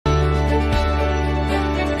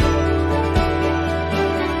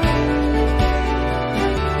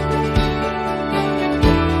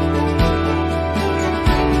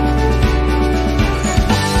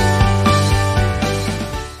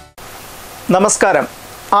നമസ്കാരം.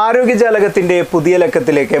 ആരോഗ്യജാലകത്തിൻ്റെ പുതിയ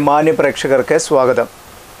ലക്കത്തിലേക്ക് മാന്യ പ്രേക്ഷകർക്ക് സ്വാഗതം.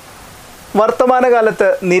 വർത്തമാനകാലത്ത്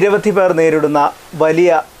നിരവധി പേർ നേരിടുന്ന വലിയ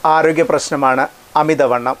ആരോഗ്യ പ്രശ്നമാണ്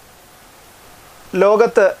അമിതവണ്ണം.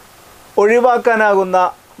 ലോകത്ത് ഒഴിവാക്കാനാകുന്ന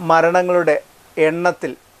മരണങ്ങളുടെ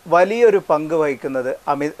എണ്ണത്തിൽ വലിയൊരു പങ്ക് വഹിക്കുന്നത്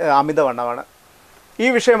അമിതവണ്ണമാണ്. ഈ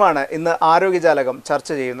വിഷയമാണ് ഇന്ന് ആരോഗ്യജാലകം ചർച്ച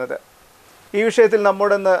ചെയ്യുന്നത്. ഈ വിഷയത്തിൽ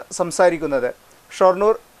നമ്മോടൊന്ന് സംസാരിക്കുന്നത്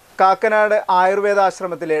ഷൊർണൂർ കാക്കനാട്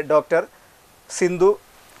ആയുർവേദാശ്രമത്തിലെ ഡോക്ടർ സിന്ധു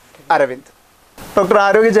അരവിന്ദ്. ഡോക്ടർ,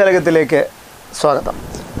 ആരോഗ്യജാലകത്തിലേക്ക് സ്വാഗതം.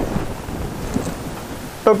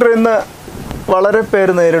 ഡോക്ടർ, ഇന്ന് വളരെ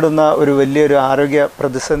പേര് നേരിടുന്ന ഒരു വലിയൊരു ആരോഗ്യ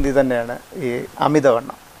പ്രതിസന്ധി തന്നെയാണ് ഈ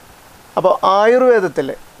അമിതവണ്ണം. അപ്പോൾ ആയുർവേദത്തിൽ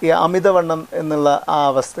ഈ അമിതവണ്ണം എന്നുള്ള ആ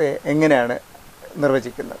അവസ്ഥയെ എങ്ങനെയാണ്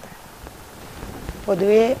നിർവചിക്കുന്നത്?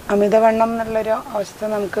 പൊതുവേ അമിതവണ്ണം എന്നുള്ളൊരു അവസ്ഥ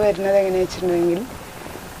നമുക്ക് വരുന്നത് എങ്ങനെയാണെന്ന് വെച്ചിട്ടുണ്ടെങ്കിൽ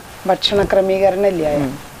ഭക്ഷണ ക്രമീകരണം ഇല്ല,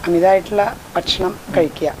 അമിതമായിട്ടുള്ള ഭക്ഷണം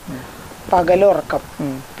കഴിക്കുക, പകലുറക്കം,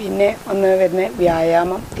 പിന്നെ ഒന്ന് വരുന്ന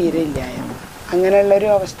വ്യായാമം തീരെ ഇല്ലായ്മ, അങ്ങനെയുള്ളൊരു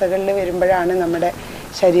അവസ്ഥകളിൽ വരുമ്പോഴാണ് നമ്മുടെ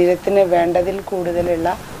ശരീരത്തിന് വേണ്ടതിൽ കൂടുതലുള്ള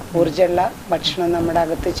ഊർജ്ജമുള്ള ഭക്ഷണം നമ്മുടെ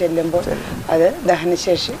അകത്ത് ചെല്ലുമ്പോൾ അത്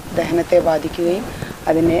ദഹനത്തെ ബാധിക്കുകയും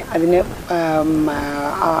അതിന്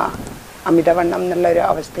അമിതവണ്ണം എന്നുള്ളൊരു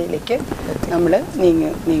അവസ്ഥയിലേക്ക് നമ്മൾ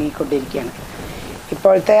നീങ്ങിക്കൊണ്ടിരിക്കുകയാണ്.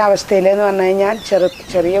 ഇപ്പോഴത്തെ അവസ്ഥയിലെന്ന് പറഞ്ഞു കഴിഞ്ഞാൽ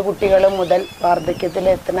ചെറിയ കുട്ടികൾ മുതൽ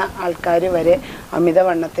വാർദ്ധക്യത്തിലെത്തുന്ന ആൾക്കാർ വരെ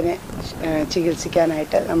അമിതവണ്ണത്തിന്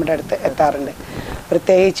ചികിത്സിക്കാനായിട്ട് നമ്മുടെ അടുത്ത് എത്താറുണ്ട്.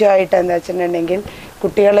 പ്രത്യേകിച്ചുമായിട്ട് എന്താ വെച്ചിട്ടുണ്ടെങ്കിൽ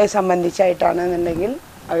കുട്ടികളെ സംബന്ധിച്ചായിട്ടാണെന്നുണ്ടെങ്കിൽ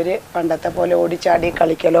അവർ പണ്ടത്തെ പോലെ ഓടിച്ചാടി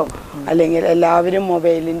കളിക്കലോ അല്ലെങ്കിൽ എല്ലാവരും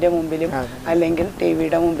മൊബൈലിൻ്റെ മുമ്പിലും അല്ലെങ്കിൽ ടി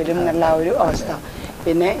വിയുടെ മുമ്പിലും എന്നുള്ള ഒരു അവസ്ഥ.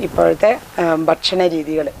 പിന്നെ ഇപ്പോഴത്തെ ഭക്ഷണ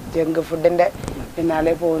രീതികൾ ജങ്ക് ഫുഡിൻ്റെ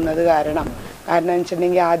പിന്നാലെ പോകുന്നത് കാരണം എന്ന്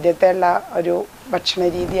വെച്ചിട്ടുണ്ടെങ്കിൽ ആദ്യത്തെ ഉള്ള ഒരു ഭക്ഷണ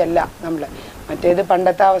രീതിയല്ല നമ്മൾ. മറ്റേത്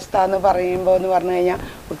പണ്ടത്തെ അവസ്ഥ എന്ന് പറഞ്ഞു കഴിഞ്ഞാൽ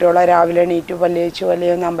കുട്ടികളെ രാവിലെ എണീറ്റു പല്ലിച്ചു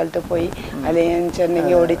അല്ലെങ്കിൽ അമ്പലത്തിൽ പോയി അല്ലെങ്കിൽ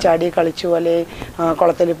വെച്ചിട്ടുണ്ടെങ്കിൽ ഓടിച്ചാടി കളിച്ചു അല്ലെങ്കിൽ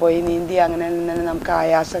കുളത്തിൽ പോയി നീന്തി, അങ്ങനെ തന്നെ നമുക്ക്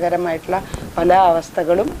ആയാസകരമായിട്ടുള്ള പല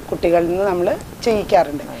അവസ്ഥകളും കുട്ടികളിൽ നിന്ന് നമ്മൾ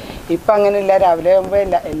ചെയ്യിക്കാറുണ്ട്. ഇപ്പം അങ്ങനെയല്ല, രാവിലെ ആകുമ്പോൾ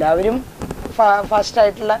എല്ലാവരും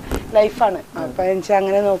ഫാസ്റ്റായിട്ടുള്ള ലൈഫാണ്. അപ്പം വെച്ചാൽ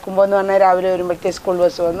അങ്ങനെ നോക്കുമ്പോൾ എന്ന് പറഞ്ഞാൽ രാവിലെ വരുമ്പോഴത്തേക്ക് സ്കൂൾ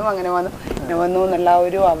ബസ് വന്നു അങ്ങനെ വന്നു എന്നുള്ള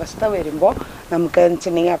ഒരു അവസ്ഥ വരുമ്പോൾ നമുക്ക്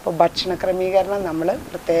വെച്ചിട്ടുണ്ടെങ്കിൽ അപ്പോൾ ഭക്ഷണ ക്രമീകരണം നമ്മൾ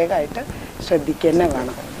പ്രത്യേകമായിട്ട് ശ്രദ്ധിക്കുക തന്നെ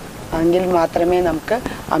വേണം. എങ്കിൽ മാത്രമേ നമുക്ക്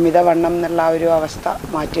അമിതവണ്ണം എന്നുള്ള ഒരു അവസ്ഥ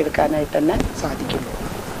മാറ്റിയെടുക്കാനായിട്ട് തന്നെ സാധിക്കുള്ളൂ.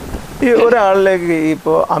 ഈ ഒരാളിലേക്ക്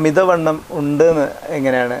ഇപ്പോൾ അമിതവണ്ണം ഉണ്ടെന്ന്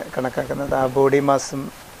എങ്ങനെയാണ് കണക്കാക്കുന്നത്? ആ ബോഡി മാസും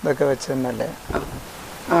ഇതൊക്കെ വെച്ച് തന്നെയല്ലേ?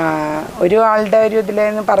 ഒരു ആളുടെ ഒരു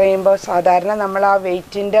ഇതിലെന്ന് പറയുമ്പോൾ സാധാരണ നമ്മൾ ആ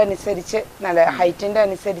വെയ്റ്റിൻ്റെ അനുസരിച്ച് നല്ല ഹൈറ്റിൻ്റെ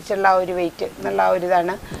അനുസരിച്ചുള്ള ആ ഒരു വെയ്റ്റ് എന്നുള്ള ആ ഒരു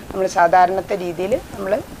ഇതാണ് നമ്മൾ സാധാരണത്തെ രീതിയിൽ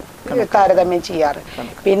നമ്മൾ താരതമ്യം ചെയ്യാറ്.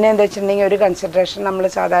 പിന്നെ എന്താ വെച്ചിട്ടുണ്ടെങ്കിൽ ഒരു കൺസിഡറേഷൻ നമ്മൾ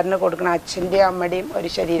സാധാരണ കൊടുക്കണം അച്ഛൻ്റെയും അമ്മയുടെയും ഒരു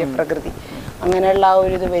ശരീരപ്രകൃതി, അങ്ങനെയുള്ള ആ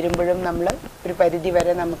ഒരു ഇത് വരുമ്പോഴും നമ്മൾ ഒരു പരിധി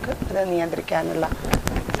വരെ നമുക്ക് അത് നിയന്ത്രിക്കാനുള്ള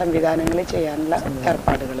സംവിധാനങ്ങൾ ചെയ്യാനുള്ള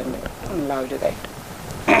ഏർപ്പാടുകളുണ്ട് എന്നുള്ള ഒരു ഇതായിട്ട്.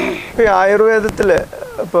 ഇപ്പോൾ ഈ ആയുർവേദത്തിൽ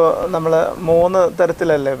ഇപ്പോൾ നമ്മൾ 3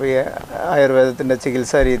 തരത്തിലല്ലേ ഇപ്പോൾ ഈ ആയുർവേദത്തിൻ്റെ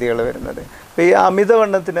ചികിത്സാ രീതികൾ വരുന്നത്. അപ്പോൾ ഈ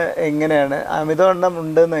അമിതവണ്ണത്തിന് എങ്ങനെയാണ് അമിതവണ്ണം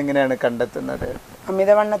ഉണ്ടെന്ന് എങ്ങനെയാണ് കണ്ടെത്തുന്നത്?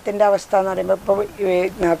 അമിതവണ്ണത്തിൻ്റെ അവസ്ഥ എന്ന് പറയുമ്പോൾ ഇപ്പോൾ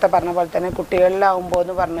നേരത്തെ പറഞ്ഞ പോലെ തന്നെ കുട്ടികളിലാവുമ്പോൾ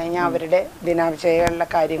എന്ന് പറഞ്ഞു കഴിഞ്ഞാൽ അവരുടെ ദിനാവശ്യമുള്ള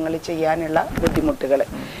കാര്യങ്ങൾ ചെയ്യാനുള്ള ബുദ്ധിമുട്ടുകൾ,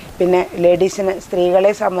 പിന്നെ ലേഡീസിന്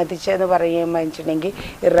സ്ത്രീകളെ സംബന്ധിച്ചെന്ന് പറയുമ്പോൾ വെച്ചിട്ടുണ്ടെങ്കിൽ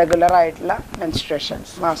ഇറഗുലറായിട്ടുള്ള മെൻസ്ട്രേഷൻ,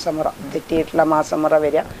 മാസമുറ തെറ്റിയിട്ടുള്ള മാസമുറ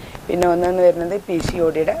വരിക, പിന്നെ ഒന്നെന്ന് വരുന്നത്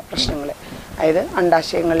PCODയുടെ പ്രശ്നങ്ങൾ, അതായത്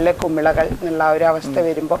അണ്ടാശയങ്ങളിലെ കുമിളകൾ എന്നുള്ള ഒരു അവസ്ഥ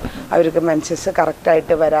വരുമ്പോൾ അവർക്ക് മെൻസസ്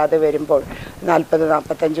കറക്റ്റായിട്ട് വരാതെ വരുമ്പോൾ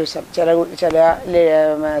 40-45 ദിവസം, ചില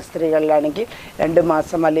സ്ത്രീകളിലാണെങ്കിൽ 2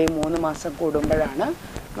 മാസം അല്ലെങ്കിൽ 3 മാസം കൂടുമ്പോഴാണ്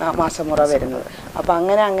മാസമുറ വരുന്നത്. അപ്പോൾ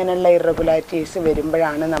അങ്ങനെയുള്ള ഇറഗുലാരിറ്റീസ്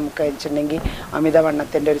വരുമ്പോഴാണ് നമുക്ക് വെച്ചിട്ടുണ്ടെങ്കിൽ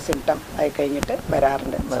അമിതവണ്ണത്തിൻ്റെ ഒരു സിംറ്റം ആയി കഴിഞ്ഞിട്ട്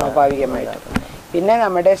വരാറുണ്ട് സ്വാഭാവികമായിട്ട്. പിന്നെ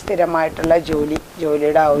നമ്മുടെ സ്ഥിരമായിട്ടുള്ള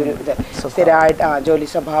ജോലിയുടെ ആ ഒരു ഇത് സ്ഥിരമായിട്ട് ജോലി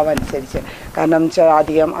സ്വഭാവം അനുസരിച്ച്, കാരണം വെച്ചാൽ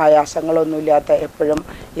അധികം ആയാസങ്ങളൊന്നുമില്ലാത്ത എപ്പോഴും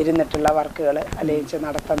ഇരുന്നിട്ടുള്ള വർക്കുകൾ അല്ലെങ്കിൽ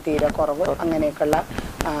നടത്താൻ തീരെ കുറവ് അങ്ങനെയൊക്കെയുള്ള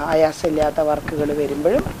ആയാസമില്ലാത്ത വർക്കുകൾ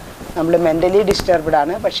വരുമ്പോഴും നമ്മൾ മെൻ്റലി ഡിസ്റ്റർബ്ഡ്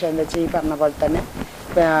ആണ്. പക്ഷേ എന്താ വെച്ചാൽ ഈ പറഞ്ഞ പോലെ തന്നെ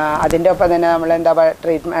അതിൻ്റെ ഒപ്പം തന്നെ നമ്മൾ ഇത്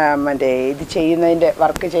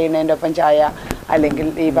വർക്ക് ചെയ്യുന്നതിൻ്റെ ഒപ്പം ചായ അല്ലെങ്കിൽ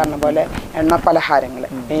ഈ പറഞ്ഞ പോലെ എണ്ണ പലഹാരങ്ങൾ,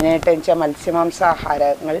 മെയിനായിട്ട് വെച്ചാൽ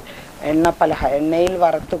മത്സ്യമാംസാഹാരങ്ങൾ, എണ്ണയിൽ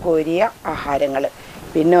വറുത്ത് കോരിയ ആഹാരങ്ങൾ,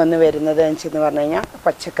 പിന്നെ ഒന്ന് വരുന്നത് എന്ന് പറഞ്ഞു കഴിഞ്ഞാൽ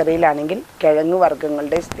പച്ചക്കറിയിലാണെങ്കിൽ കിഴങ്ങ്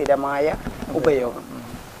വർഗ്ഗങ്ങളുടെ സ്ഥിരമായ ഉപയോഗം,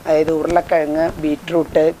 അതായത് ഉരുളക്കിഴങ്ങ്,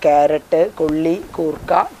 ബീറ്റ്റൂട്ട്, ക്യാരറ്റ്, കൊള്ളി,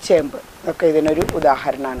 കൂർക്ക, ചേമ്പ് ഒക്കെ ഇതിനൊരു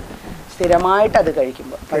ഉദാഹരണമാണ്. സ്ഥിരമായിട്ട് അത്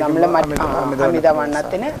കഴിക്കുമ്പോൾ അപ്പോൾ നമ്മൾ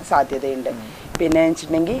അമിതവണ്ണത്തിന് സാധ്യതയുണ്ട്. പിന്നെ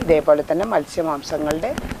വെച്ചിട്ടുണ്ടെങ്കിൽ ഇതേപോലെ തന്നെ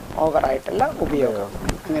മത്സ്യമാംസങ്ങളുടെ ഓവറായിട്ടുള്ള ഉപയോഗം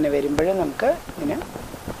അങ്ങനെ വരുമ്പോഴും നമുക്ക് ഇതിന്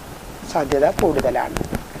സാധ്യത കൂടുതലാണ്.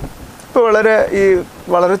 ഇപ്പോൾ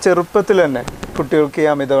വളരെ ചെറുപ്പത്തിൽ തന്നെ കുട്ടികൾക്ക് ഈ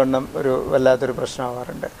അമിതവണ്ണം ഒരു വല്ലാത്തൊരു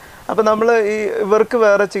പ്രശ്നമാവാറുണ്ട്. അപ്പോൾ നമ്മൾ ഇവർക്ക്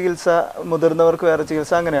വേറെ ചികിത്സ, മുതിർന്നവർക്ക് വേറെ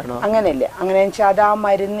ചികിത്സ അങ്ങനെയാണോ? അങ്ങനെയല്ല. അങ്ങനെയെന്ന് വെച്ചാൽ അത് ആ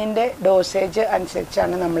മരുന്നിൻ്റെ ഡോസേജ്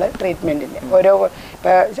അനുസരിച്ചാണ് നമ്മൾ ട്രീറ്റ്മെൻറ്റിൻ്റെ ഓരോ.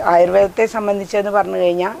 ഇപ്പോൾ ആയുർവേദത്തെ സംബന്ധിച്ചെന്ന് പറഞ്ഞു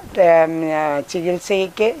കഴിഞ്ഞാൽ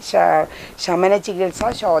ചികിത്സയ്ക്ക് ശമന ചികിത്സ,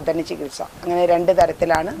 ശോധന ചികിത്സ, അങ്ങനെ 2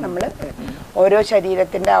 തരത്തിലാണ് നമ്മൾ. ഓരോ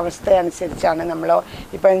ശരീരത്തിൻ്റെ അവസ്ഥ അനുസരിച്ചാണ് നമ്മൾ.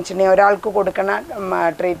 ഇപ്പോൾ എന്ന് വെച്ചിട്ടുണ്ടെങ്കിൽ ഒരാൾക്ക് കൊടുക്കുന്ന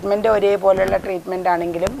ട്രീറ്റ്മെൻറ്റ് ഒരേപോലെയുള്ള ട്രീറ്റ്മെൻ്റ്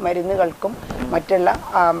ആണെങ്കിലും മരുന്നുകൾക്കും മറ്റുള്ള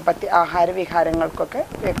ആഹാരവിഹാരങ്ങൾക്കൊക്കെ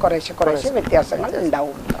കുറേശ്ശെ വ്യത്യാസങ്ങൾ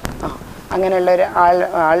ഉണ്ടാവും. അങ്ങനെയുള്ള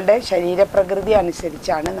ആളുടെ ശരീരപ്രകൃതി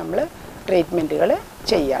അനുസരിച്ചാണ് നമ്മൾ ട്രീറ്റ്മെൻറ്റുകൾ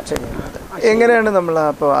ചെയ്യുന്നത്. എങ്ങനെയാണ് നമ്മൾ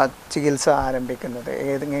അപ്പോൾ ആ ചികിത്സ ആരംഭിക്കുന്നത്?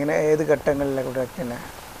 ഏത് ഘട്ടങ്ങളിലൂടെയൊക്കെയാണ്?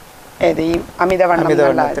 ഈ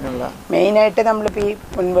അമിതവണ്ണത്തിനുള്ള മെയിനായിട്ട് നമ്മളിപ്പോൾ ഈ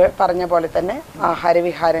മുൻപ് പറഞ്ഞ പോലെ തന്നെ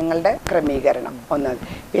ആഹാരവിഹാരങ്ങളുടെ ക്രമീകരണം ഒന്നത്.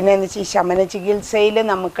 പിന്നെ എന്ന് വെച്ചാൽ ഈ ശമന ചികിത്സയിൽ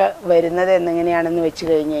നമുക്ക് വരുന്നത് എന്നെങ്ങനെയാണെന്ന് വെച്ച്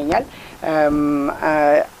കഴിഞ്ഞ് കഴിഞ്ഞാൽ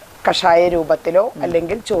കഷായ രൂപത്തിലോ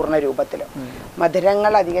അല്ലെങ്കിൽ ചൂർണ്ണ രൂപത്തിലോ.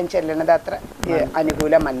 മധുരങ്ങൾ അധികം ചെല്ലുന്നത് അത്ര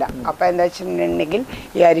അനുകൂലമല്ല. അപ്പോൾ എന്താ വെച്ചിട്ടുണ്ടെങ്കിൽ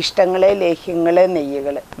ഈ അരിഷ്ടങ്ങൾ, ലേഹ്യങ്ങൾ,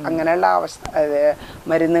 നെയ്യുകൾ അങ്ങനെയുള്ള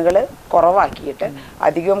മരുന്നുകൾ കുറവാക്കിയിട്ട്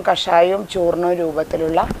അധികം കഷായവും ചൂർണ്ണ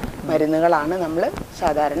രൂപത്തിലുള്ള മരുന്നുകളാണ് നമ്മൾ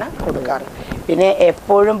സാധാരണ കൊടുക്കാറ്. പിന്നെ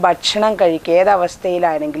എപ്പോഴും ഭക്ഷണം കഴിക്കുക,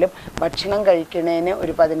 ഏതവസ്ഥയിലാണെങ്കിലും ഭക്ഷണം കഴിക്കുന്നതിന്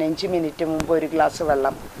ഒരു 15 മിനിറ്റ് മുമ്പ് ഒരു ഗ്ലാസ്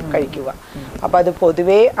വെള്ളം കഴിക്കുക. അപ്പോൾ അത്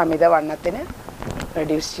പൊതുവേ അമിതവണ്ണത്തിന്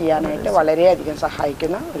റെഡ്യൂസ് ചെയ്യാനായിട്ട് വളരെയധികം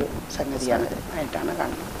സഹായിക്കുന്ന ഒരു സംഗതിയാണ് ആയിട്ടാണ്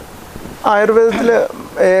കാണുന്നത്. ആയുർവേദത്തിൽ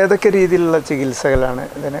ഏതൊക്കെ രീതിയിലുള്ള ചികിത്സകളാണ്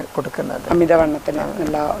ഇതിന് കൊടുക്കുന്നത്? അമിതവണ്ണത്തിന്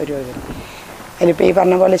ഉള്ള ഒരു അതിലിപ്പോൾ ഈ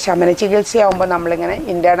പറഞ്ഞ പോലെ ശമന ചികിത്സയാകുമ്പോൾ നമ്മളിങ്ങനെ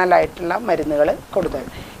ഇൻറ്റേർണൽ ആയിട്ടുള്ള മരുന്നുകൾ കൊടുക്കുന്നത്.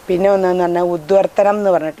 പിന്നെ ഒന്നെന്ന് പറഞ്ഞാൽ ഉദ്വർത്തനം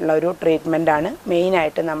എന്ന് പറഞ്ഞിട്ടുള്ള ഒരു ട്രീറ്റ്മെൻറ്റാണ്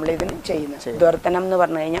മെയിനായിട്ട് നമ്മളിതിന് ചെയ്യുന്നത്. ഉദ്വർത്തനം എന്ന്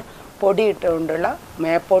പറഞ്ഞു കഴിഞ്ഞാൽ പൊടി ഇട്ടുകൊണ്ടുള്ള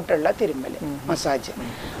മേപ്പോട്ടുള്ള തിരുമ്മൽ, മസാജ്.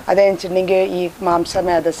 അതെന്നുവെച്ചിട്ടുണ്ടെങ്കിൽ ഈ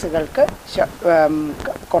മാംസമേധസ്സുകൾക്ക്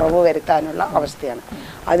കുറവ് വരുത്താനുള്ള അവസ്ഥയാണ്.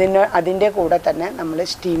 അതിൻ്റെ കൂടെ തന്നെ നമ്മൾ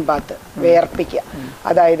സ്റ്റീം ബാത്ത്, വിയർപ്പിക്കുക.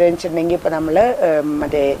 അതായത് വെച്ചിട്ടുണ്ടെങ്കിൽ ഇപ്പോൾ നമ്മൾ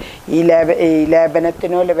മറ്റേ ഈ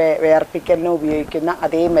ലേപനത്തിനോ വിയർപ്പിക്കലിനോ ഉപയോഗിക്കുന്ന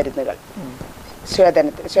അതേ മരുന്നുകൾ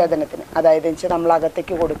സ്വേദനത്തിന്, അതായത് വെച്ചാൽ നമ്മൾ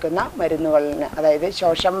അകത്തേക്ക് കൊടുക്കുന്ന മരുന്നുകളിന്, അതായത്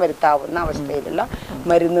ശോഷം വരുത്താവുന്ന അവസ്ഥയിലുള്ള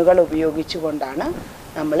മരുന്നുകൾ ഉപയോഗിച്ചുകൊണ്ടാണ്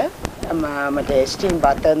നമ്മൾ മറ്റേ സ്റ്റീം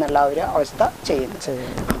ബാത്ത് എന്നുള്ള ഒരു അവസ്ഥ ചെയ്യുന്നത്.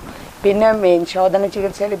 പിന്നെ ശോധന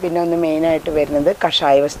ചികിത്സയിൽ പിന്നെ ഒന്ന് മെയിനായിട്ട് വരുന്നത്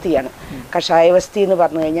കഷായവസ്തിയാണ്. കഷായവസ്തി എന്ന്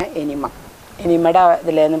പറഞ്ഞു കഴിഞ്ഞാൽ എനിമയുടെ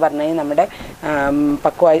ഇതിലെന്ന് പറഞ്ഞു കഴിഞ്ഞാൽ നമ്മുടെ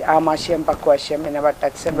ആമാശയം, പക്വാശയം, പിന്നെ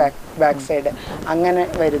ബട്ടക്സ്, ബാക്ക് സൈഡ് അങ്ങനെ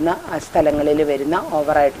വരുന്ന സ്ഥലങ്ങളിൽ വരുന്ന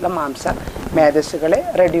ഓവറായിട്ടുള്ള മേധസ്സുകളെ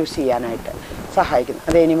റെഡ്യൂസ് ചെയ്യാനായിട്ട് സഹായിക്കുന്നു.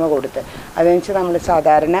 അത് എനിമ കൊടുത്ത് അതെന്ന് നമ്മൾ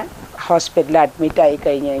സാധാരണ ഹോസ്പിറ്റലിൽ അഡ്മിറ്റ് ആയി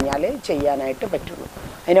കഴിഞ്ഞ് കഴിഞ്ഞാൽ ചെയ്യാനായിട്ട് പറ്റുള്ളൂ.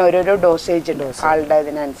 അതിന് ഓരോരോ ഡോസേജ് ഉണ്ട്. ആളുടെ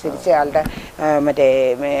ഇതിനനുസരിച്ച്, ആളുടെ മറ്റേ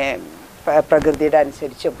പ്രകൃതിയുടെ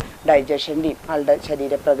അനുസരിച്ചും ഡൈജഷൻ്റെയും ആളുടെ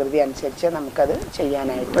ശരീരപ്രകൃതി അനുസരിച്ച് നമുക്കത്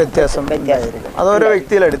ചെയ്യാനായിട്ട്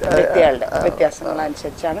വ്യക്തികളുടെ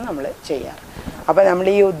വ്യത്യാസങ്ങളനുസരിച്ചാണ് നമ്മൾ ചെയ്യാറ്. അപ്പോൾ നമ്മൾ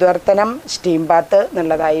ഈ ഉദ്വർത്തനം, സ്റ്റീം ബാത്ത്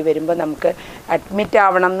എന്നുള്ളതായി വരുമ്പോൾ നമുക്ക് അഡ്മിറ്റ്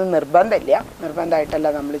ആവണം എന്ന് നിർബന്ധമായിട്ടല്ല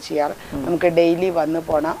നമ്മൾ ചെയ്യാറ്. നമുക്ക് ഡെയിലി വന്ന്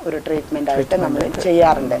പോണ ഒരു ട്രീറ്റ്മെൻറ്റായിട്ട് നമ്മൾ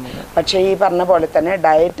ചെയ്യാറുണ്ട്. പക്ഷേ ഈ പറഞ്ഞ പോലെ തന്നെ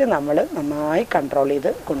ഡയറ്റ് നമ്മൾ നന്നായി കൺട്രോൾ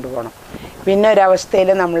ചെയ്ത് കൊണ്ടുപോകണം. പിന്നെ ഒരവസ്ഥയിൽ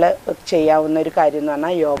നമ്മൾ ചെയ്യാവുന്ന ഒരു കാര്യം എന്ന്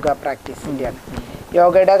പറഞ്ഞാൽ യോഗ പ്രാക്ടീസിൻ്റെയാണ്.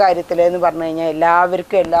 യോഗയുടെ കാര്യത്തിൽ എന്ന് പറഞ്ഞു കഴിഞ്ഞാൽ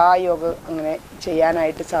എല്ലാവർക്കും എല്ലാ യോഗ അങ്ങനെ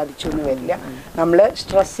ചെയ്യാനായിട്ട് സാധിച്ചു എന്ന് വരില്ല. നമ്മൾ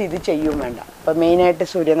സ്ട്രെസ് ഇത് ചെയ്യും വേണ്ട. അപ്പോൾ മെയിനായിട്ട്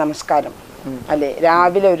സൂര്യ നമസ്കാരം അല്ലേ,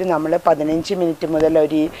 രാവിലെ നമ്മൾ 15 മിനിറ്റ് മുതൽ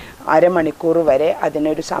ഒരു അരമണിക്കൂർ വരെ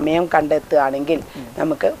അതിനൊരു സമയം കണ്ടെത്തുകയാണെങ്കിൽ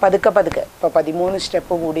നമുക്ക് പതുക്കെ ഇപ്പോൾ 13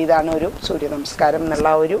 സ്റ്റെപ്പ് കൂടിയതാണ് ഒരു സൂര്യ നമസ്കാരം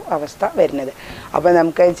എന്നുള്ള ഒരു അവസ്ഥ വരുന്നത്. അപ്പോൾ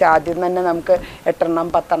നമുക്ക് ആദ്യം തന്നെ നമുക്ക് 8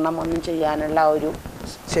 10 ഒന്നും ചെയ്യാനുള്ള ഒരു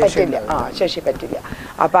ശേഷി പറ്റില്ല.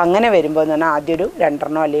 അപ്പോൾ അങ്ങനെ വരുമ്പോൾ എന്ന് പറഞ്ഞാൽ ആദ്യം ഒരു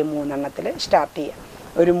 2 അല്ലെങ്കിൽ 3 സ്റ്റാർട്ട് ചെയ്യുക.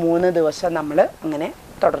 ഒരു 3 ദിവസം നമ്മൾ അങ്ങനെ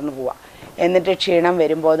തുടർന്ന് പോവാം. എന്നിട്ട് ക്ഷീണം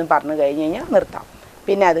വരുമ്പോൾ എന്ന് പറഞ്ഞു കഴിഞ്ഞ് കഴിഞ്ഞാൽ നിർത്താം.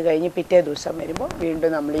 പിന്നെ അത് കഴിഞ്ഞ് പിറ്റേ ദിവസം വരുമ്പോൾ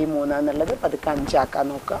വീണ്ടും നമ്മൾ ഈ 3 എന്നുള്ളത് പതുക്കെ 5 ആക്കാൻ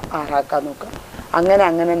നോക്കുക, 6 ആക്കാൻ നോക്കുക.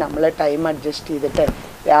 അങ്ങനെ നമ്മൾ ടൈം അഡ്ജസ്റ്റ് ചെയ്തിട്ട്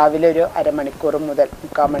രാവിലെ ഒരു അരമണിക്കൂർ മുതൽ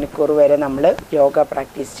 3/4 മണിക്കൂർ വരെ നമ്മൾ യോഗ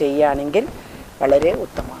പ്രാക്ടീസ് ചെയ്യുകയാണെങ്കിൽ വളരെ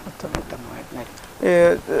ഉത്തമമായിട്ട്.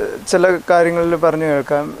 ചില കാര്യങ്ങളിൽ പറഞ്ഞു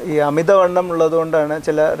കേൾക്കാം, ഈ അമിതവണ്ണം ഉള്ളതുകൊണ്ടാണ്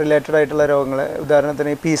ചില റിലേറ്റഡ് ആയിട്ടുള്ള രോഗങ്ങൾ,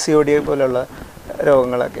 ഉദാഹരണത്തിന് PCOD പോലുള്ള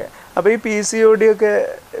രോഗങ്ങളൊക്കെ. അപ്പോൾ ഈ PCOD ഒക്കെ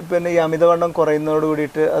പിന്നെ ഈ അമിതവണ്ണം കുറയുന്നതോട്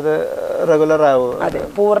കൂടിയിട്ട് അത് റെഗുലർ ആവുമോ? അതെ,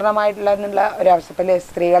 പൂർണ്ണമായിട്ടുള്ള ഒരവസ്ഥ. ഇപ്പോൾ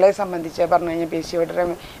സ്ത്രീകളെ സംബന്ധിച്ച് പറഞ്ഞു കഴിഞ്ഞാൽ PCODയുടെ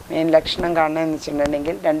മെയിൻ ലക്ഷണം കാണുന്നതെന്ന്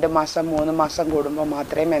വെച്ചിട്ടുണ്ടെങ്കിൽ 2 മാസം 3 മാസം കൂടുമ്പോൾ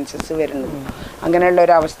മാത്രമേ മെൻസസ് വരുന്നുള്ളൂ. അങ്ങനെയുള്ള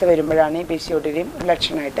ഒരു അവസ്ഥ വരുമ്പോഴാണ് ഈ PCODയുടെയും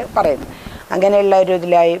ലക്ഷണമായിട്ട് പറയുന്നത്. അങ്ങനെയുള്ള ഒരു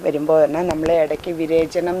ഇതിലായി വരുമ്പോൾ തന്നെ നമ്മൾ ഇടയ്ക്ക്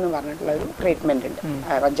വിരേചനം എന്ന് പറഞ്ഞിട്ടുള്ള ഒരു ട്രീറ്റ്മെൻ്റ് ഉണ്ട്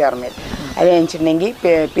പഞ്ചാർമയിൽ. അത് വെച്ചിട്ടുണ്ടെങ്കിൽ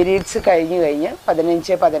പീരീഡ്സ് കഴിഞ്ഞ്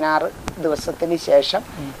 15-16 ദിവസത്തിന് ശേഷം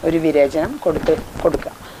ഒരു വിരേചനം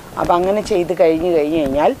കൊടുക്കുക. അപ്പോൾ അങ്ങനെ ചെയ്ത്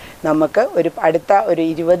കഴിഞ്ഞാൽ നമുക്ക് അടുത്ത ഒരു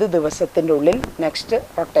 20 ദിവസത്തിൻ്റെ ഉള്ളിൽ നെക്സ്റ്റ്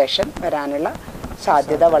റൊട്ടേഷൻ വരാനുള്ള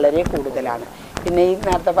സാധ്യത വളരെ കൂടുതലാണ്. പിന്നെ ഈ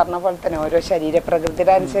നേരത്തെ പറഞ്ഞ പോലെ തന്നെ ഓരോ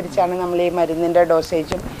ശരീരപ്രകൃതിയുടെ അനുസരിച്ചാണ് നമ്മൾ ഈ മരുന്നിൻ്റെ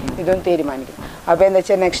ഡോസേജും ഇതും തീരുമാനിക്കുന്നത്. അപ്പോൾ എന്താ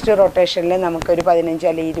വെച്ചാൽ നെക്സ്റ്റ് റൊട്ടേഷനിൽ നമുക്കൊരു 15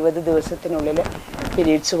 അല്ലെങ്കിൽ 20 ദിവസത്തിനുള്ളിൽ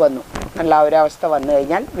പീരീഡ്സ് വന്നു എന്നുള്ള ഒരവസ്ഥ വന്നു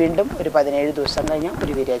കഴിഞ്ഞാൽ വീണ്ടും ഒരു 17 ദിവസം കഴിഞ്ഞാൽ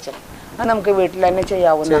ഒരു വിരേചനം. അത് നമുക്ക് വീട്ടിൽ തന്നെ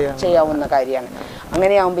ചെയ്യാവുന്ന കാര്യമാണ്.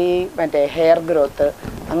 അങ്ങനെയാകുമ്പോൾ ഈ മറ്റേ ഹെയർ ഗ്രോത്ത്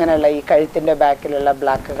അങ്ങനെയുള്ള ഈ കഴുത്തിൻ്റെ ബാക്കിലുള്ള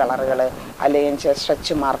ബ്ലാക്ക് കളറുകൾ അല്ലെങ്കിൽ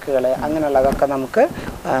സ്ട്രെച്ച് മാർക്കുകൾ അങ്ങനെയുള്ളതൊക്കെ നമുക്ക്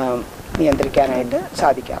നിയന്ത്രിക്കാനായിട്ട്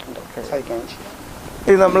സാധിക്കാറുണ്ട്.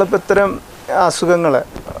 ഈ നമ്മളിപ്പോൾ ഇത്തരം അസുഖങ്ങൾ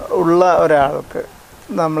ഉള്ള ഒരാൾക്ക്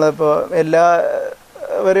നമ്മളിപ്പോൾ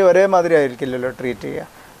എല്ലാവരെയും ഒരേമാതിരി ആയിരിക്കില്ലല്ലോ ട്രീറ്റ് ചെയ്യുക.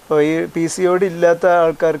 അപ്പോൾ ഈ PCOD ഇല്ലാത്ത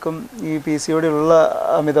ആൾക്കാർക്കും ഈ PCOD ഉള്ള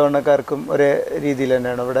അമിതവണ്ണക്കാർക്കും ഒരേ രീതിയിൽ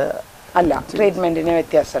തന്നെയാണ് ഇവിടെ? അല്ല, ട്രീറ്റ്മെൻറ്റിന്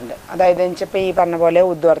വ്യത്യാസമുണ്ട്. അതായത് ഇപ്പോൾ ഈ പറഞ്ഞ പോലെ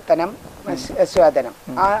ഉദ്വർത്തനം, സ്വേദനം,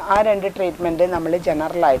 ആ 2 ട്രീറ്റ്മെൻറ്റ് നമ്മൾ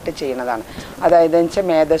ജനറലായിട്ട് ചെയ്യുന്നതാണ്. അതായത് വെച്ചാൽ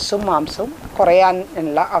മേധസ്സും മാംസവും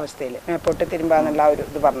കുറയാനുള്ള അവസ്ഥയിൽ മേപ്പോട്ട് തിരുമ്പാന്നുള്ള ഒരു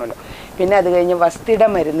ഇത് പറഞ്ഞല്ലോ. പിന്നെ അത് കഴിഞ്ഞ് വസ്തിയുടെ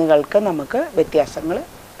മരുന്നുകൾക്ക് നമുക്ക് വ്യത്യാസങ്ങൾ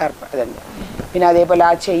ഏർപ്പെടുന്നുണ്ട്. പിന്നെ അതേപോലെ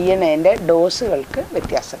ആ ചെയ്യണതിൻ്റെ ഡോസുകൾക്ക്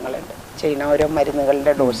വ്യത്യാസങ്ങളുണ്ട്. ചെയ്യുന്ന ഓരോ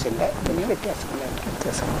മരുന്നുകളുടെ ഡോസിൻ്റെ ഇതിന് വ്യത്യാസങ്ങളുണ്ട്.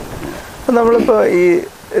 അപ്പോൾ നമ്മളിപ്പോൾ ഈ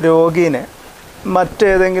രോഗീനെ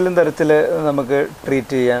മറ്റേതെങ്കിലും തരത്തിൽ നമുക്ക്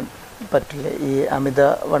ട്രീറ്റ് ചെയ്യാൻ പറ്റില്ലേ ഈ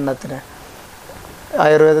അമിതവണ്ണത്തിന്?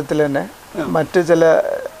 ആയുർവേദത്തിൽ തന്നെ മറ്റു ചില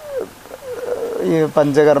ഈ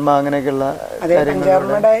പഞ്ചകർമ്മ അങ്ങനെയൊക്കെയുള്ള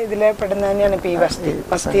പഞ്ചകർമ്മയുടെ ഇതിൽ പെടുന്ന തന്നെയാണ് ഇപ്പോൾ ഈ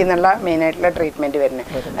വസ്തി എന്നുള്ള മെയിനായിട്ടുള്ള ട്രീറ്റ്മെൻറ്റ് വരുന്നത്.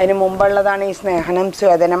 അതിന് മുമ്പുള്ളതാണ് ഈ സ്നേഹനം,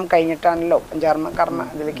 സ്വേദനം കഴിഞ്ഞിട്ടാണല്ലോ പഞ്ചകർമ്മ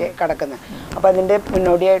ഇതിലേക്ക് കടക്കുന്നത്. അപ്പോൾ അതിൻ്റെ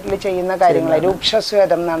മുന്നോടിയായിട്ട് ചെയ്യുന്ന കാര്യങ്ങൾ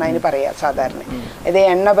രൂക്ഷസ്വേദം എന്നാണ് അതിന് പറയുക സാധാരണ. ഇത്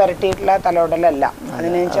എണ്ണ പുരട്ടിയിട്ടുള്ള തലോടലല്ല.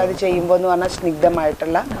 അതിനനുസരിച്ച് അത് ചെയ്യുമ്പോൾ എന്ന് പറഞ്ഞാൽ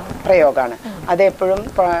സ്നിഗ്ധമായിട്ടുള്ള പ്രയോഗമാണ്. അതെപ്പോഴും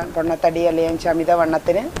പൊണ്ണത്തടി അല്ലെങ്കിൽ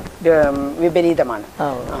അമിതവണ്ണത്തിന് വിപരീതമാണ്.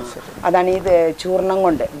 അതാണ് ഈ ചൂർണം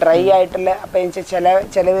കൊണ്ട് ഡ്രൈ ആയിട്ടുള്ള, അപ്പം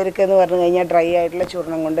ചിലവർക്ക് എന്ന് പറഞ്ഞു കഴിഞ്ഞാൽ ഡ്രൈ ആയിട്ടുള്ള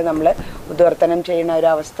ചൂർണം കൊണ്ട് നമ്മൾ ഉദ്വർത്തനം ചെയ്യുന്ന ഒരു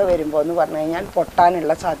അവസ്ഥ വരുമ്പോൾ എന്ന് പറഞ്ഞു കഴിഞ്ഞാൽ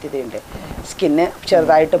പൊട്ടാനുള്ള സാധ്യതയുണ്ട്. സ്കിന്ന്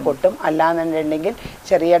ചെറുതായിട്ട് പൊട്ടും. അല്ലാന്നുണ്ടെങ്കിൽ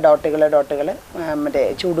ചെറിയ ഡോട്ടുകൾ മറ്റേ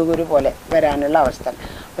ചൂടുകുരു പോലെ വരാനുള്ള അവസ്ഥ.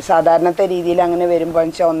 അപ്പോൾ സാധാരണത്തെ രീതിയിൽ അങ്ങനെ വരുമ്പോൾ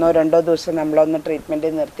വെച്ചാൽ 1-2 ദിവസം നമ്മളൊന്ന് ട്രീറ്റ്മെൻറ്റ്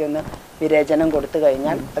നിർത്തി ഒന്ന് വിരേചനം കൊടുത്തു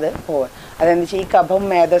കഴിഞ്ഞാൽ അത് പോകും. അതെന്ന് വെച്ചാൽ ഈ കഫം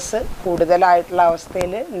മേധസ് കൂടുതലായിട്ടുള്ള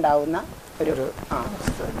അവസ്ഥയിൽ ഉണ്ടാവുന്ന ഒരു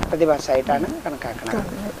പ്രതിഭാസമായിട്ടാണ് കണക്കാക്കുന്നത്.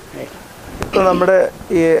 ഇപ്പോൾ നമ്മുടെ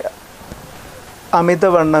ഈ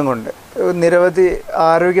അമിതവണ്ണം കൊണ്ട് നിരവധി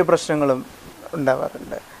ആരോഗ്യ പ്രശ്നങ്ങളും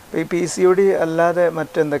ഉണ്ടാവാറുണ്ട്. ഈ PCOD അല്ലാതെ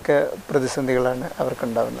മറ്റെന്തൊക്കെ പ്രതിസന്ധികളാണ്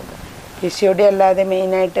അവർക്കുണ്ടാവുന്നത്? PCOD അല്ലാതെ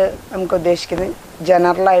മെയിനായിട്ട് നമുക്ക് ഉദ്ദേശിക്കുന്നത്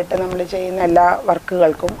ജനറലായിട്ട് നമ്മൾ ചെയ്യുന്ന എല്ലാ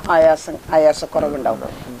വർക്കുകൾക്കും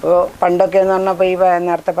ആയാസക്കുറവുണ്ടാവും. ഇപ്പോൾ പണ്ടൊക്കെ എന്ന് പറഞ്ഞപ്പോൾ ഈ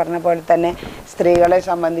നേരത്തെ പറഞ്ഞ പോലെ തന്നെ സ്ത്രീകളെ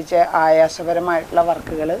സംബന്ധിച്ച് ആയാസപരമായിട്ടുള്ള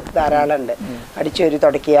വർക്കുകൾ ധാരാളം ഉണ്ട്. അടിച്ചൊരു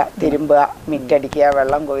തുടയ്ക്കുക, തിരുമ്പുക, മിറ്റടിക്കുക,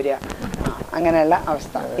 വെള്ളം കോരുക, അങ്ങനെയുള്ള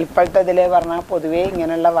അവസ്ഥ. ഇപ്പോഴത്തെ ഇതിൽ പറഞ്ഞാൽ പൊതുവേ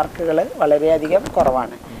ഇങ്ങനെയുള്ള വർക്കുകൾ വളരെയധികം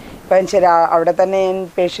കുറവാണ്. ഇപ്പം ചില അവിടെ തന്നെ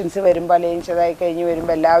പേഷ്യൻസ് വരുമ്പോൾ അല്ലെങ്കിൽ ചെറുതായി കഴിഞ്ഞ്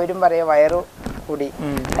വരുമ്പോൾ എല്ലാവരും പറയുക വയറു കൂടി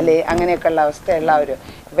അല്ലെ അങ്ങനെയൊക്കെയുള്ള അവസ്ഥ എല്ലാവരും.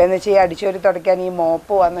 ഇപ്പം എന്ന് വെച്ചാൽ ഈ അടിച്ചൊരു തുടയ്ക്കാൻ ഈ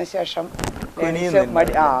മോപ്പ് വന്ന ശേഷം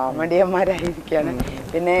മടിയന്മാരായിരിക്കുകയാണ്.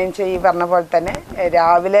 പിന്നെ ഈ പറഞ്ഞ പോലെ തന്നെ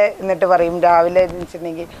രാവിലെ എന്നിട്ട് പറയും, രാവിലെ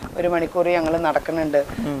വെച്ചിട്ടുണ്ടെങ്കിൽ 1 മണിക്കൂർ ഞങ്ങൾ നടക്കുന്നുണ്ട്,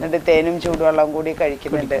 എന്നിട്ട് തേനും ചൂടുവെള്ളവും കൂടി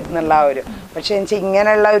കഴിക്കുന്നുണ്ട് എന്നുള്ള ഒരു. പക്ഷെ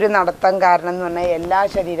ഇങ്ങനെയുള്ള ഒരു നടത്തം കാരണം എന്ന് പറഞ്ഞാൽ എല്ലാ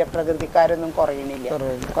ശരീരപ്രകൃതിക്കാരൊന്നും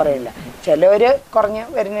കുറയില്ല. ചിലവർ കുറഞ്ഞ്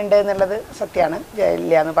വരുന്നുണ്ട് എന്നുള്ളത് സത്യമാണ്,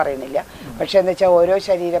 ഇല്ല എന്ന് പറയുന്നില്ല. പക്ഷെ എന്താ വെച്ചാൽ ഓരോ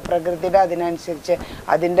ശരീരപ്രകൃതിയുടെ അതിനനുസരിച്ച്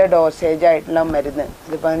അതിൻ്റെ ഡോസേജ് ആയിട്ടുള്ള മരുന്ന്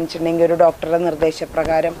ഇതിപ്പോൾ വെച്ചിട്ടുണ്ടെങ്കിൽ ഒരു ഡോക്ടറുടെ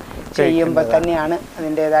നിർദ്ദേശപ്രകാരം ചെയ്യുമ്പോൾ തന്നെയാണ്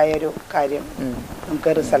അതിൻ്റെതായ ഒരു കാര്യം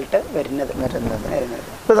നമുക്ക് റിസൾട്ട് വരുന്നത്.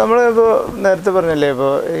 ഇപ്പോൾ നമ്മളിപ്പോൾ നേരത്തെ പറഞ്ഞല്ലേ,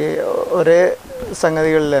 ഇപ്പോൾ ഈ ഒരേ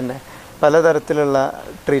സംഗതികളിൽ തന്നെ പലതരത്തിലുള്ള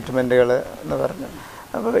ട്രീറ്റ്മെൻറ്റുകൾ എന്ന് പറഞ്ഞു.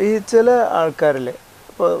 അപ്പോൾ ഈ ചില ആൾക്കാരിൽ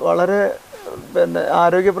ഇപ്പോൾ വളരെ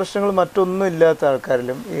ആരോഗ്യ പ്രശ്നങ്ങൾ മറ്റൊന്നും ഇല്ലാത്ത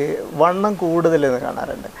ആൾക്കാരിലും ഈ വണ്ണം കൂടുതലെന്ന്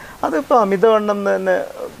കാണാറുണ്ട്. അതിപ്പോൾ അമിതവണ്ണം തന്നെ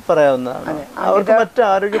പറയാവുന്നതാണ്. അവർക്ക് മറ്റ്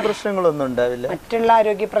ആരോഗ്യ പ്രശ്നങ്ങളൊന്നും ഉണ്ടാവില്ല. മറ്റുള്ള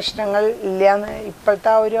ആരോഗ്യ പ്രശ്നങ്ങൾ ഇല്ലയെന്ന് ഇപ്പോഴത്തെ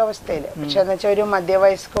ആ ഒരു അവസ്ഥയിൽ. പക്ഷെ എന്ന് വെച്ചാൽ ഒരു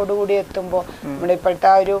മധ്യവയസ്കോട് കൂടി എത്തുമ്പോൾ നമ്മുടെ ഇപ്പോഴത്തെ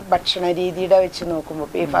ആ ഒരു ഭക്ഷണ രീതിയുടെ വെച്ച് നോക്കുമ്പോൾ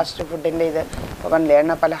ഈ ഫാസ്റ്റ് ഫുഡിൻ്റെ ഇത് ഇപ്പോൾ പറഞ്ഞില്ലേ,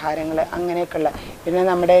 എണ്ണ പലഹാരങ്ങൾ അങ്ങനെയൊക്കെയുള്ള. പിന്നെ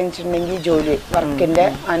നമ്മുടെ വെച്ചിട്ടുണ്ടെങ്കിൽ ജോലി വർക്കിൻ്റെ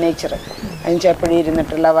ആ നേച്ചർ അതിന്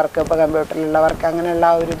ഇരുന്നിട്ടുള്ള വർക്ക്, ഇപ്പോൾ കമ്പ്യൂട്ടറിലുള്ള വർക്ക്, അങ്ങനെയുള്ള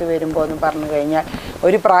ആ ഒരു ഇത് വരുമ്പോൾ എന്ന് പറഞ്ഞു കഴിഞ്ഞാൽ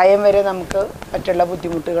ഒരു പ്രായം വരെ നമുക്ക് മറ്റുള്ള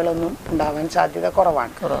ബുദ്ധിമുട്ടുകളൊന്നും ഉണ്ടാവാൻ സാധ്യത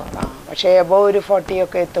കുറവാണ്. പക്ഷേ എബോവ് ഒരു 40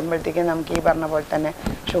 ഒക്കെ എത്തുമ്പോഴത്തേക്കും നമുക്ക് ഈ പറഞ്ഞ പോലെ തന്നെ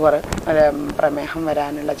ഷുഗർ, പ്രമേഹം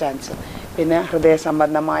വരാനുള്ള ചാൻസ്, പിന്നെ ഹൃദയ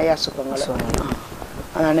സംബന്ധമായ അസുഖങ്ങൾ,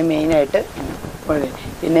 അതാണ് മെയിനായിട്ട്.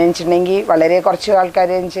 പിന്നെ വെച്ചിട്ടുണ്ടെങ്കിൽ വളരെ കുറച്ച് ആൾക്കാർ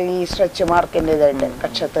ഈ സ്ട്രെച്ച് മാർക്കിൻ്റെ ഇതായിട്ട്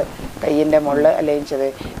കക്ഷത്ത് കയ്യിൻ്റെ മുകളിൽ അല്ലെങ്കിൽ ചെയ്ത്,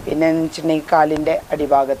 പിന്നെ വെച്ചിട്ടുണ്ടെങ്കിൽ കാലിൻ്റെ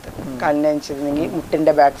അടിഭാഗത്ത്, കാലിൻ്റെ വെച്ചിട്ടുണ്ടെങ്കിൽ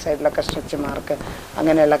മുട്ടിൻ്റെ ബാക്ക് സൈഡിലൊക്കെ സ്ട്രെച്ച് മാർക്ക്,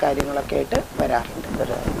 അങ്ങനെയുള്ള കാര്യങ്ങളൊക്കെ ആയിട്ട് വരാറുണ്ട്.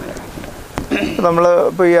 നമ്മൾ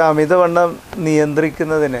ഇപ്പോൾ ഈ അമിതവണ്ണം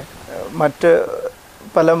നിയന്ത്രിക്കുന്നതിന് മറ്റ്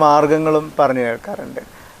പല മാർഗങ്ങളും പറഞ്ഞു കേൾക്കാറുണ്ട്.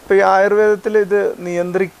 ഇപ്പോൾ ഈ ആയുർവേദത്തിൽ ഇത്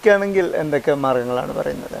നിയന്ത്രിക്കുകയാണെങ്കിൽ എന്തൊക്കെ മാർഗങ്ങളാണ്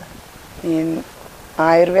പറയുന്നത്?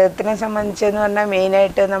 ആയുർവേദത്തിനെ സംബന്ധിച്ചെന്ന് പറഞ്ഞാൽ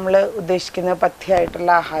മെയിനായിട്ട് നമ്മൾ ഉദ്ദേശിക്കുന്നത് പഥ്യമായിട്ടുള്ള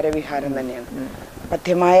ആഹാരവിഹാരം തന്നെയാണ്.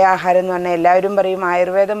 പഥ്യമായ ആഹാരം എന്ന് പറഞ്ഞാൽ എല്ലാവരും പറയും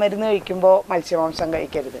ആയുർവേദ മരുന്ന് കഴിക്കുമ്പോൾ മത്സ്യമാംസം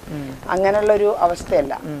കഴിക്കരുത്, അങ്ങനെയുള്ളൊരു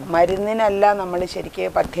അവസ്ഥയല്ല. മരുന്നിനല്ല നമ്മൾ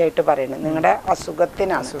ശരിക്കും പഥ്യമായിട്ട് പറയുന്നത്, നിങ്ങളുടെ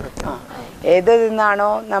അസുഖത്തിനാണ്. ഏത്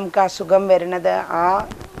നിന്നാണോ നമുക്ക് അസുഖം വരുന്നത്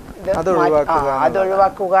അത്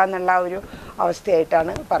ഒഴിവാക്കുക എന്നുള്ള ഒരു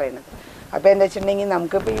അവസ്ഥയായിട്ടാണ് പറയുന്നത്. അപ്പോൾ എന്താ വെച്ചിട്ടുണ്ടെങ്കിൽ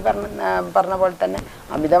നമുക്കിപ്പോൾ ഈ പറഞ്ഞ പോലെ തന്നെ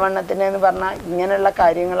അമിതവണ്ണത്തിന് എന്ന് പറഞ്ഞാൽ ഇങ്ങനെയുള്ള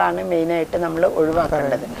കാര്യങ്ങളാണ് മെയിനായിട്ട് നമ്മൾ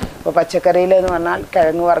ഒഴിവാക്കേണ്ടത്. ഇപ്പോൾ പച്ചക്കറിയിൽ എന്ന് പറഞ്ഞാൽ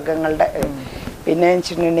കിഴങ്ങ് വർഗ്ഗങ്ങളുടെ, പിന്നെ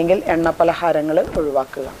വെച്ചിട്ടുണ്ടെങ്കിൽ എണ്ണ പലഹാരങ്ങൾ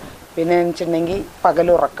ഒഴിവാക്കുക, പിന്നെ വെച്ചിട്ടുണ്ടെങ്കിൽ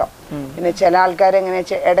പകലുറക്കം. പിന്നെ ചില ആൾക്കാർ എങ്ങനെ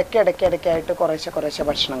വെച്ചാൽ ഇടയ്ക്കായിട്ട് കുറേശ്ശെ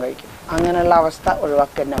ഭക്ഷണം കഴിക്കും, അങ്ങനെയുള്ള അവസ്ഥ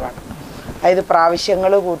ഒഴിവാക്കുക തന്നെ വേണം. അതായത്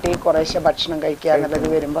പ്രാവശ്യങ്ങൾ കൂട്ടി കുറേശ്ശെ ഭക്ഷണം കഴിക്കുക എന്നുള്ളത്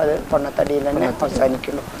വരുമ്പോൾ അത് പൊണ്ണത്തടിയിൽ തന്നെ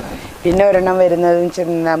അവസാനിക്കുള്ളൂ. പിന്നെ ഒരെണ്ണം വരുന്നതെന്ന്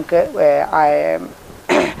വെച്ചിട്ടുണ്ടെങ്കിൽ നമുക്ക്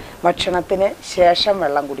ഭക്ഷണത്തിന് ശേഷം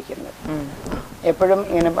വെള്ളം കുടിക്കുന്നത്. എപ്പോഴും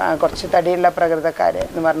ഇങ്ങനെ കുറച്ച് തടിയുള്ള പ്രകൃതക്കാർ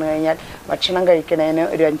എന്ന് പറഞ്ഞു കഴിഞ്ഞാൽ ഭക്ഷണം കഴിക്കണതിന്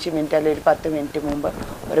ഒരു 5 മിനിറ്റ് അല്ലെങ്കിൽ ഒരു 10 മിനിറ്റ് മുമ്പ്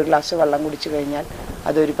ഒരു ഗ്ലാസ് വെള്ളം കുടിച്ചു കഴിഞ്ഞാൽ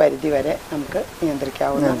അതൊരു പരിധി വരെ നമുക്ക്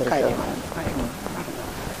നിയന്ത്രിക്കാവുന്ന കാര്യമാണ്.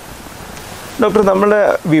 ഡോക്ടർ, നമ്മുടെ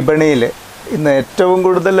വിപണിയിൽ ഇന്ന് ഏറ്റവും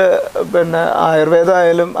കൂടുതൽ പിന്നെ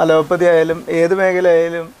ആയുർവേദമായാലും അലോപ്പതി ആയാലും ഏത്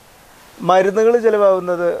മേഖലയായാലും മരുന്നുകൾ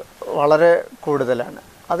ചിലവാകുന്നത് വളരെ കൂടുതലാണ്.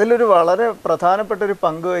 അതിലൊരു വളരെ പ്രധാനപ്പെട്ട ഒരു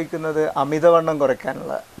പങ്ക് വഹിക്കുന്നത് അമിതവണ്ണം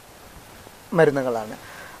കുറയ്ക്കാനുള്ള മരുന്നുകളാണ്.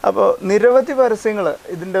 അപ്പോൾ നിരവധി പരസ്യങ്ങൾ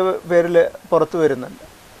ഇതിൻ്റെ പേരിൽ പുറത്തു വരുന്നുണ്ട്.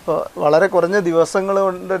 അപ്പോൾ വളരെ കുറഞ്ഞ ദിവസങ്ങൾ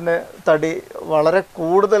കൊണ്ട് തന്നെ തടി വളരെ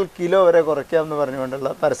കൂടുതൽ കിലോ വരെ കുറയ്ക്കാമെന്ന്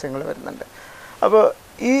പറഞ്ഞുകൊണ്ടുള്ള പരസ്യങ്ങൾ വരുന്നുണ്ട്. അപ്പോൾ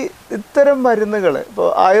ഇത്തരം മരുന്നുകൾ ഇപ്പോൾ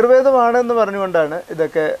ആയുർവേദമാണെന്ന് പറഞ്ഞുകൊണ്ടാണ്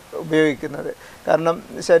ഇതൊക്കെ ഉപയോഗിക്കുന്നത്. കാരണം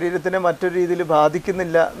ശരീരത്തിനെ മറ്റൊരു രീതിയിൽ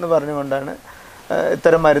ബാധിക്കുന്നില്ല എന്ന് പറഞ്ഞുകൊണ്ടാണ്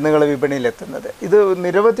ഇത്തരം മരുന്നുകൾ വിപണിയിലെത്തുന്നത്. ഇത്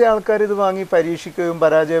നിരവധി ആൾക്കാർ ഇത് വാങ്ങി പരീക്ഷിക്കുകയും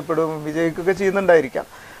പരാജയപ്പെടുകയും വിജയിക്കുകയൊക്കെ ചെയ്യുന്നുണ്ടായിരിക്കാം.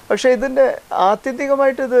 പക്ഷേ ഇതിൻ്റെ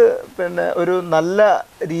ആത്യന്തികമായിട്ട് ഇത് പിന്നെ ഒരു നല്ല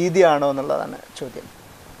രീതിയാണോ എന്നുള്ളതാണ് ചോദ്യം.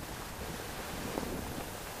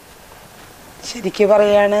 ശരിക്കും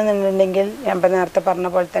പറയുകയാണെന്നുണ്ടെങ്കിൽ ഞാൻ ഇപ്പം നേരത്തെ പറഞ്ഞ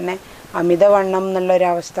പോലെ തന്നെ അമിതവണ്ണം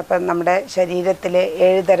എന്നുള്ളൊരവസ്ഥ ഇപ്പം നമ്മുടെ ശരീരത്തിലെ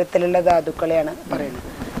 7 തരത്തിലുള്ള ധാതുക്കളെയാണ് പറയുന്നത്.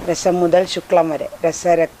 രസം മുതൽ ശുക്ലം വരെ, രസ,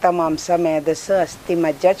 രക്ത, മാംസ, മേധസ്, അസ്ഥി,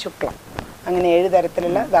 മജ്ജ, ശുക്ലം, അങ്ങനെ 7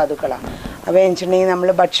 തരത്തിലുള്ള ധാതുക്കളാണ്. അപ്പോൾ വെച്ചിട്ടുണ്ടെങ്കിൽ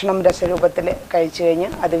നമ്മൾ ഭക്ഷണം രസരൂപത്തിൽ കഴിച്ചു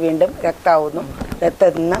കഴിഞ്ഞാൽ അത് വീണ്ടും രക്തമാവുന്നു,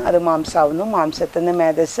 രക്തത്തിൽ നിന്ന് അത് മാംസമാവുന്നു, മാംസത്തിൽ നിന്ന്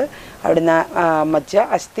മേധസ്, അവിടുന്ന് മജ്ജ,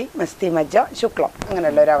 അസ്ഥി, മജ്ജ, ശുക്ലം,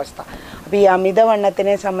 അങ്ങനെയുള്ള ഒരവസ്ഥ. അപ്പോൾ ഈ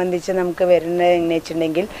അമിതവണ്ണത്തിനെ സംബന്ധിച്ച് നമുക്ക് വരുന്നത് എങ്ങനെ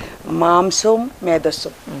വെച്ചിട്ടുണ്ടെങ്കിൽ മാംസവും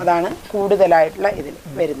മേധസ്സും അതാണ് കൂടുതലായിട്ടുള്ള ഇതിൽ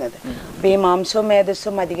വരുന്നത്. അപ്പോൾ ഈ മാംസവും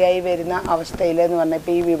മേധസ്സും അധികമായി വരുന്ന അവസ്ഥയിൽ എന്ന് പറഞ്ഞാൽ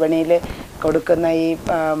ഇപ്പോൾ ഈ വിപണിയിൽ കൊടുക്കുന്ന ഈ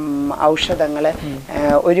ഔഷധങ്ങൾ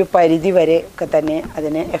ഒരു പരിധി വരെ ഒക്കെ തന്നെ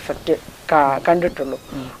അതിന് എഫക്റ്റ് കണ്ടിട്ടുള്ളൂ.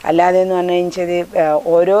 അല്ലാതെ എന്ന് പറഞ്ഞു കഴിഞ്ഞാൽ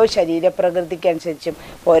ഓരോ ശരീരപ്രകൃതിക്ക് അനുസരിച്ചും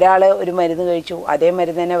ഒരാൾ ഒരു മരുന്ന് കഴിച്ചു, അതേ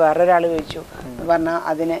മരുന്ന് തന്നെ വേറൊരാൾ കഴിച്ചു എന്ന് പറഞ്ഞാൽ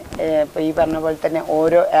അതിന് ഇപ്പോൾ ഈ പറഞ്ഞ പോലെ തന്നെ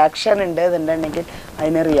ഓരോ ആക്ഷൻ ഉണ്ട് എന്നുണ്ടെങ്കിൽ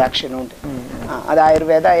അതിന് റിയാക്ഷനും ഉണ്ട്. അത്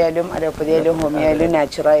ആയുർവേദ ആയാലും അലോപ്പതി ആയാലും ഹോമിയോ ആയാലും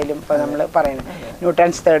നാച്ചുറൽ ആയാലും ഇപ്പോൾ നമ്മൾ പറയുന്നത്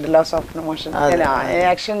Newton's 3rd laws of motion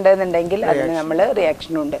action ഉണ്ടെന്നുണ്ടെങ്കിൽ അതിന് നമ്മൾ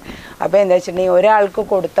റിയാക്ഷനും ഉണ്ട്. അപ്പോൾ എന്താ വെച്ചിട്ടുണ്ടെങ്കിൽ ഒരാൾക്ക്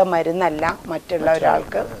കൊടുത്ത മരുന്നല്ല മറ്റുള്ള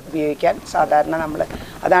ഒരാൾക്ക് ഉപയോഗിക്കാൻ സാധാരണ നമ്മൾ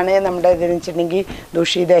അതാണ് നമ്മുടെ ഇതിന് വെച്ചിട്ടുണ്ടെങ്കിൽ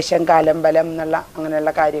ദുഷിദേശം കാലംബലം എന്നുള്ള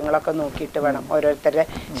അങ്ങനെയുള്ള കാര്യങ്ങളൊക്കെ നോക്കിയിട്ട് വേണം ഓരോരുത്തരുടെ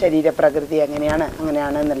ശരീരപ്രകൃതി അങ്ങനെയാണ്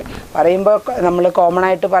എന്നുള്ളത് പറയുമ്പോൾ നമ്മൾ കോമൺ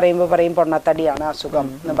ആയിട്ട് പറയും പൊണ്ണത്തടിയാണ് അസുഖം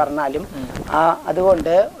എന്ന് പറഞ്ഞാലും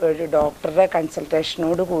അതുകൊണ്ട് ഒരു ഡോക്ടറുടെ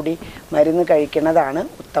കൺസൾട്ടേഷനോട് കൂടി മരുന്ന് കഴിക്കുന്നതാണ്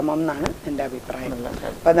ഉത്തമം എന്നാണ് എൻ്റെ അഭിപ്രായം.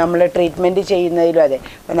 അപ്പോൾ നമ്മൾ ട്രീറ്റ്മെൻറ്റ് ചെയ്യുന്നതിലും അതെ,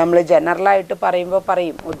 അപ്പോൾ നമ്മൾ ജനറലായിട്ട്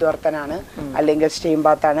പറയും ഉദ്വർത്തനാണ്, അല്ലെങ്കിൽ സ്റ്റീം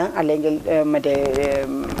ബാത്താണ്, അല്ലെങ്കിൽ മറ്റേ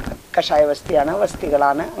കഷായ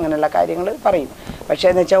വസ്തികളാണ്, അങ്ങനെയുള്ള കാര്യങ്ങൾ പറയും. പക്ഷേ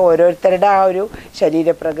എന്ന് വെച്ചാൽ ഓരോരുത്തരുടെ ആ ഒരു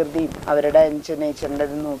ശരീരപ്രകൃതിയും അവരുടെ നേച്ചറിൻ്റെ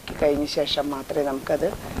നോക്കി കഴിഞ്ഞ ശേഷം മാത്രമേ നമുക്കത്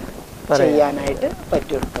ചെയ്യാനായിട്ട്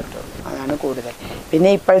പറ്റുള്ളൂ. അതാണ് കൂടുതൽ. പിന്നെ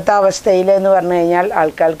ഇപ്പോഴത്തെ അവസ്ഥയിൽ എന്ന് പറഞ്ഞു കഴിഞ്ഞാൽ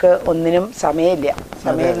ആൾക്കാർക്ക് ഒന്നിനും സമയമില്ല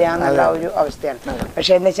എന്നുള്ള ഒരു അവസ്ഥയാണ്.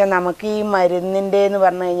 പക്ഷേ എന്ന് വെച്ചാൽ നമുക്ക് ഈ മരുന്നിൻ്റെ എന്ന്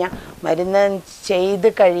പറഞ്ഞു കഴിഞ്ഞാൽ മരുന്ന് ചെയ്ത്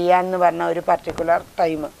കഴിയാന്ന് പറഞ്ഞ ഒരു പർട്ടിക്കുലർ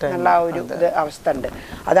ടൈം എന്നുള്ള ഒരു അവസ്ഥ ഉണ്ട്.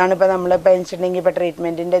 അതാണ് ഇപ്പോൾ നമ്മളിപ്പോൾ വെച്ചിട്ടുണ്ടെങ്കിൽ ഇപ്പോൾ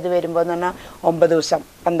ട്രീറ്റ്മെൻറ്റിൻ്റെ ഇത് വരുമ്പോൾ എന്ന് പറഞ്ഞാൽ 9 ദിവസം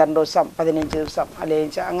 12 ദിവസം 15 ദിവസം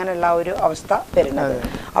അല്ലെങ്കിൽ അങ്ങനെയുള്ള ഒരു അവസ്ഥ വരുന്നത്.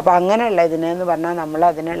 അപ്പോൾ അങ്ങനെയുള്ള ഇതിനെന്ന് പറഞ്ഞാൽ നമ്മൾ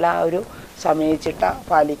അതിനുള്ള ഒരു സമയച്ചിട്ട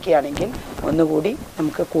പാലിക്കുകയാണെങ്കിൽ ഒന്നുകൂടി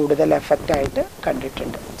നമുക്ക് കൂടുതൽ എഫക്റ്റായിട്ട്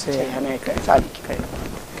കണ്ടിട്ടുണ്ട് ചെയ്യാനായിട്ട് സാധിക്കും.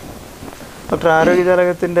 ഡോക്ടർ,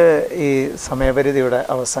 ആരോഗ്യജാലകത്തിൻ്റെ ഈ സമയപരിധി ഇവിടെ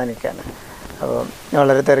അവസാനിക്കാണ്. അപ്പോൾ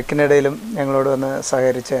വളരെ തിരക്കിനിടയിലും ഞങ്ങളോട് വന്ന്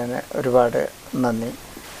സഹകരിച്ചതിന് ഒരുപാട് നന്ദി.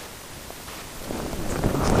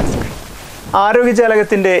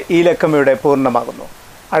 ആരോഗ്യജാലകത്തിൻ്റെ ഈ ലക്കം ഇവിടെ പൂർണ്ണമാകുന്നു.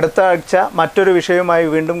 അടുത്ത ആഴ്ച മറ്റൊരു വിഷയവുമായി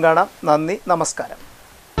വീണ്ടും കാണാം. നന്ദി, നമസ്കാരം.